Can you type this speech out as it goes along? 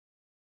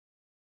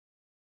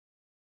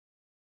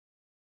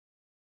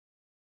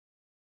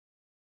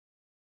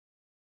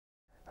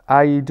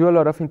I do a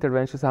lot of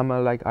interventions. I'm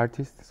a like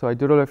artist, so I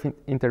do a lot of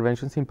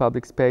interventions in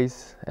public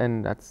space,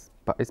 and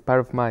it's part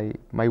of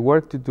my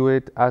work to do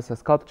it as a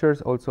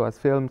sculptures, also as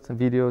films and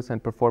videos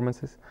and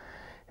performances.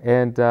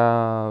 And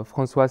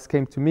Françoise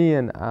came to me,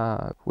 and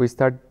we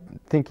started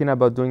thinking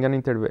about doing an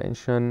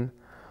intervention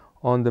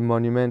on the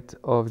monument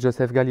of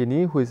Joseph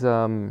Gallieni,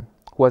 who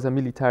was a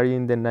military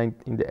in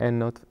the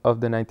end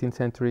of the 19th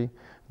century,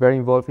 very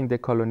involved in the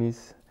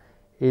colonies,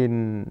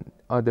 in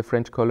the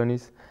French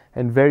colonies,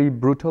 and very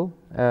brutal.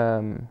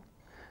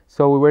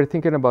 So we were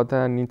thinking about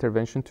an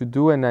intervention to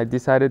do, and I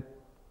decided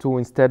to,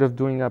 instead of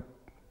doing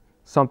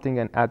something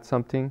and add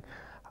something,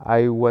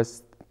 I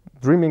was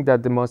dreaming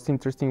that the most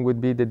interesting would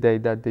be the day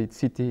that the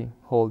city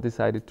hall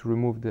decided to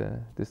remove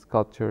the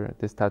sculpture,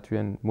 the statue,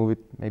 and move it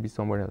maybe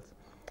somewhere else.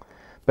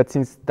 But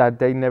since that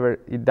day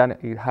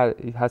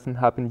it hasn't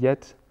happened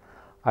yet,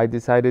 I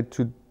decided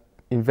to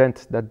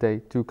invent that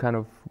day, to kind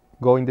of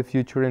go in the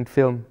future and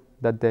film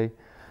that day.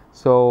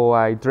 So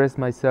I dressed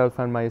myself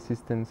and my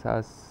assistants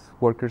as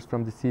workers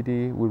from the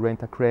city. We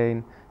rent a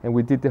crane, and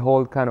we did the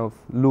whole kind of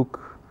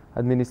look,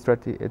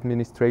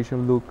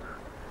 administration look.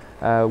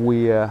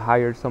 We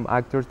hired some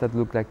actors that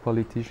looked like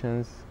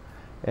politicians,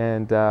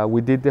 and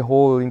we did the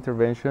whole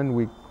intervention.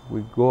 We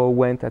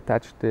went,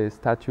 attached the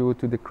statue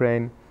to the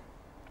crane,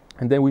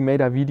 and then we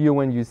made a video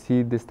when you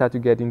see the statue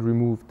getting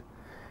removed.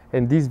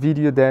 And this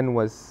video then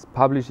was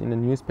published in a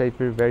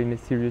newspaper, very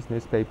serious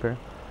newspaper,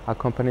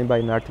 accompanied by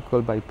an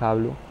article by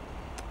Pablo,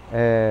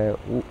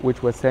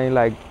 which was saying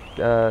like,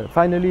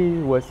 finally,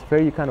 it was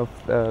very kind of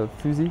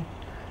fuzzy.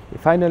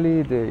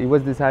 Finally, it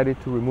was decided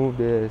to remove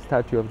the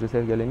statue of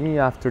Joseph Gallieni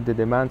after the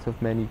demands of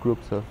many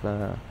groups of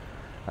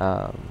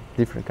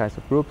different kinds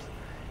of groups.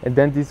 And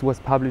then this was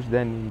published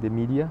then in the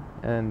media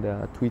and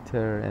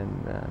Twitter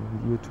and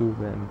YouTube,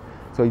 and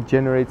so it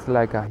generates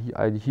like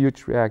a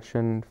huge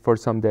reaction for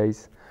some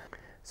days.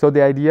 So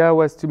the idea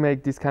was to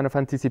make this kind of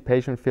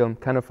anticipation film,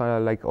 kind of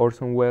like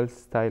Orson Welles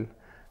style,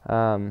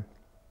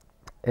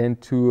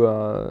 and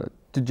to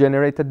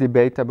generate a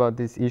debate about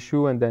this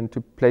issue, and then to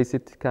place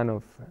it kind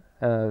of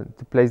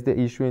to place the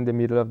issue in the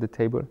middle of the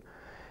table,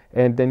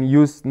 and then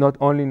use not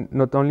only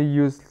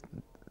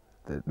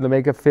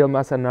make a film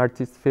as an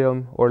artist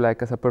film or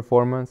like as a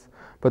performance,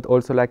 but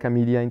also like a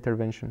media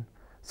intervention.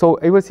 So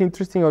it was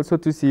interesting also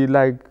to see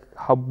like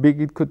how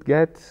big it could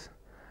get,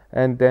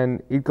 and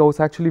then it goes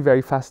actually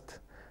very fast.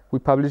 We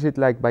published it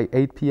like by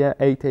 8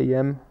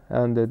 a.m.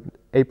 on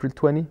April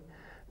 20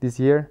 this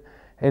year,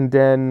 and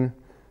then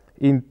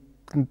in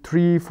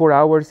 3-4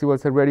 hours it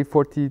was already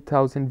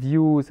 40,000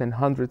 views and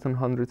hundreds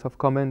of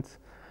comments.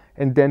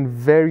 And then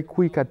very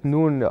quick at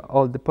noon,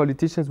 all the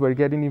politicians were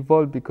getting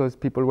involved because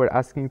people were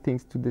asking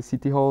things to the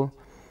city hall,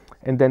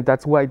 and then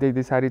that's why they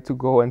decided to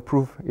go and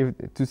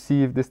to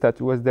see if the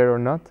statue was there or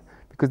not,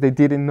 because they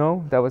didn't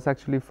know. That was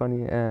actually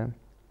funny.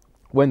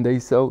 When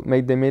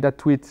they made a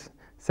tweet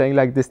saying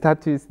like the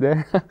statue is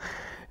there.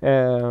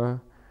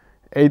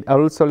 I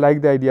also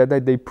like the idea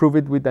that they prove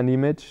it with an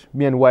image.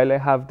 Meanwhile, I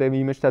have the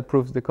image that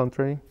proves the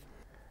contrary.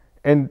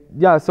 And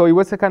yeah, so it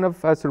was a kind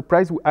of a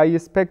surprise.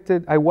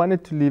 I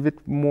wanted to leave it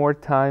more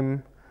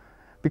time,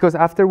 because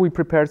after we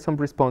prepared some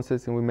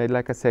responses and we made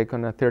like a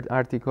second, a third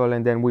article,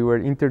 and then we were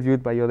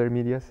interviewed by other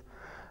medias,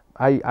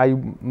 I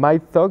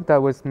might thought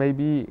that was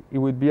maybe it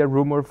would be a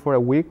rumor for a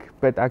week,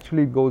 but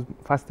actually it goes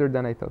faster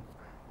than I thought.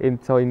 And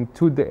so in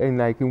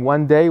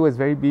 1 day it was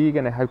very big,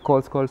 and I had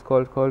calls.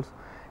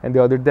 And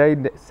the other day,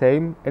 the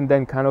same, and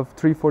then kind of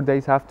 3-4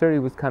 days after, it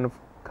was kind of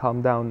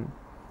calmed down.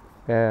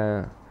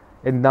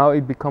 And now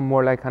it become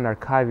more like an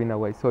archive in a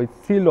way. So it's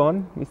still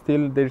on,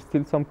 there's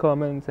still some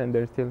comments, and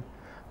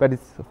but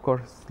it's of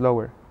course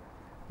slower.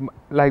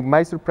 Like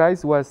my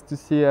surprise was to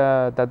see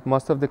that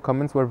most of the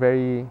comments were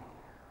very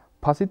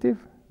positive.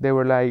 They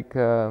were like,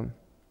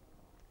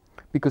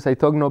 because I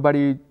thought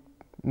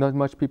not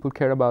much people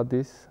care about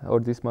this or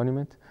this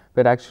monument,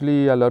 but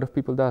actually a lot of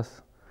people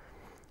does.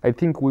 I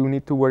think we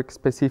need to work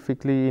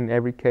specifically in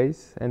every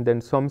case, and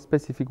then some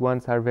specific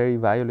ones are very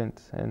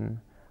violent, and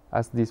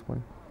as this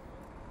one.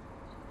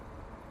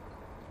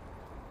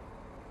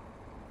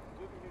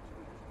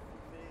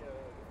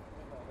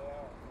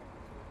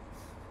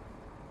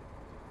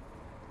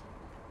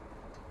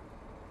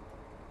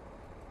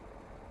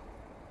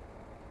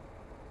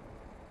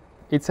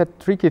 It's a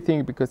tricky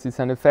thing because it's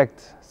an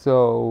effect.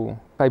 So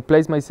I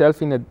place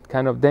myself in a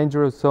kind of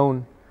dangerous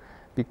zone,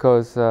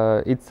 because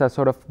it's a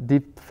sort of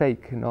deep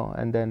fake,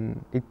 and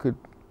then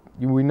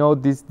we know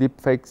these deep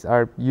fakes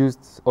are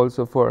used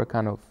also for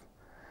kind of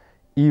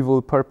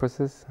evil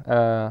purposes.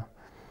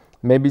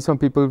 Maybe some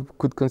people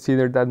could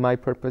consider that my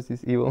purpose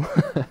is evil.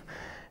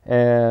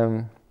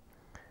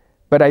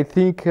 But I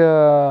think,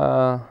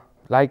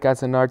 like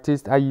as an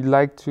artist, I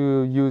like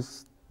to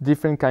use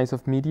different kinds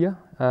of media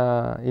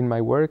in my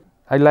work.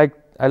 I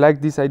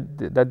like this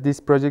idea that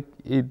this project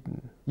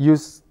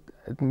used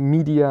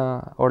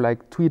media or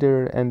like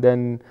Twitter, and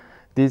then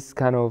this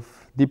kind of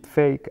deep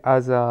fake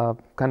as a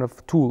kind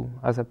of tool,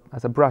 as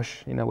a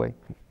brush in a way.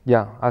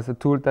 Yeah, as a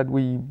tool that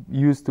we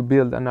use to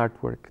build an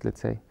artwork,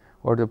 let's say,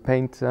 or to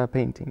paint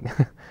painting.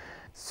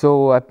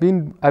 So I've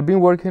been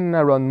working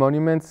around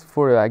monuments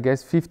for I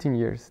guess 15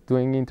 years,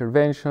 doing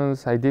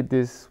interventions. I did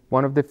this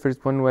one of the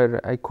first one where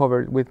I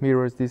covered with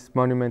mirrors this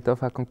monument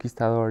of a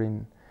conquistador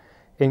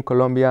in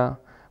Colombia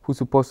who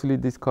supposedly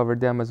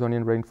discovered the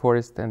Amazonian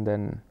rainforest, and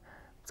then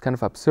it's kind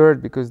of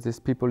absurd because there's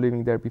people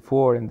living there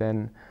before, and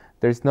then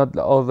there's not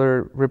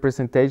other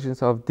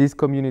representations of these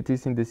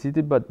communities in the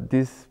city, but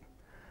this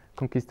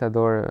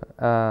conquistador,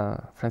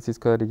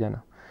 Francisco de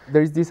Orellana.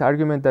 There is this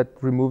argument that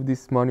remove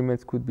these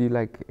monuments could be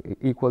like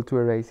equal to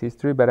erase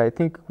history, but I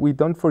think we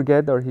don't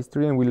forget our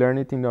history and we learn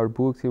it in our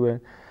books even.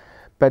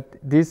 But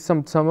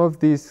some of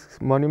these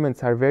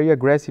monuments are very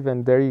aggressive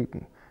and very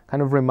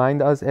kind of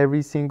remind us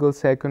every single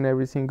second,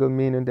 every single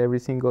minute, every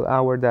single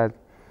hour that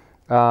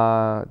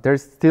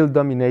there's still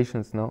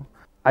dominations, no?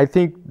 I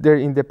think there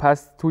in the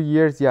past 2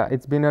 years, yeah,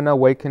 it's been an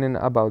awakening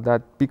about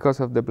that because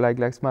of the Black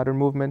Lives Matter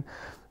movement.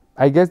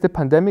 I guess the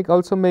pandemic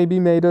also maybe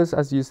made us,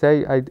 as you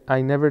say,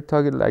 I never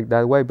thought it like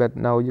that way, but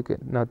now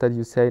now that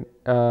you say,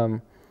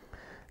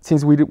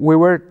 since we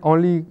were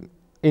only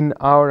in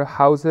our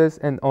houses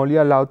and only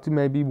allowed to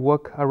maybe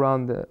walk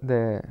around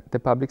the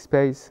public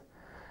space,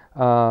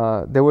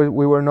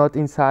 we were not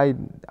inside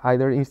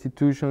either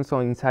institutions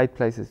or inside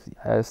places,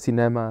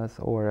 cinemas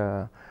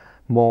or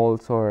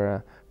malls,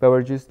 or but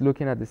we're just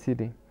looking at the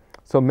city.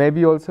 So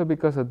maybe also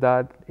because of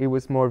that, it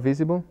was more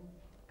visible.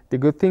 The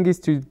good thing is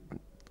to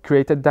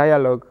create a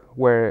dialogue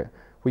where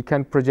we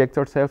can project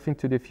ourselves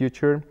into the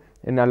future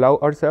and allow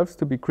ourselves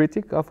to be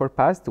critic of our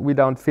past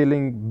without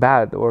feeling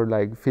bad or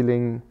like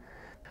feeling.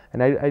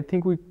 And I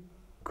think we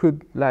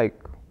could like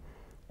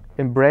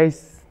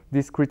embrace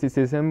this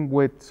criticism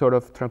with sort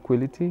of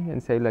tranquility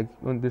and say like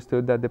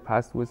understood that the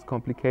past was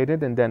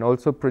complicated, and then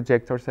also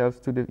project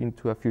ourselves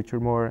into a future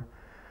more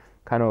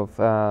kind of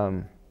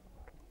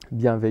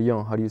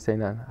bienveillant. How do you say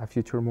that? A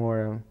future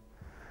more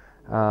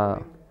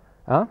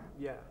Yeah.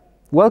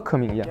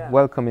 welcoming, yeah,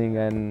 welcoming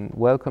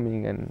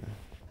and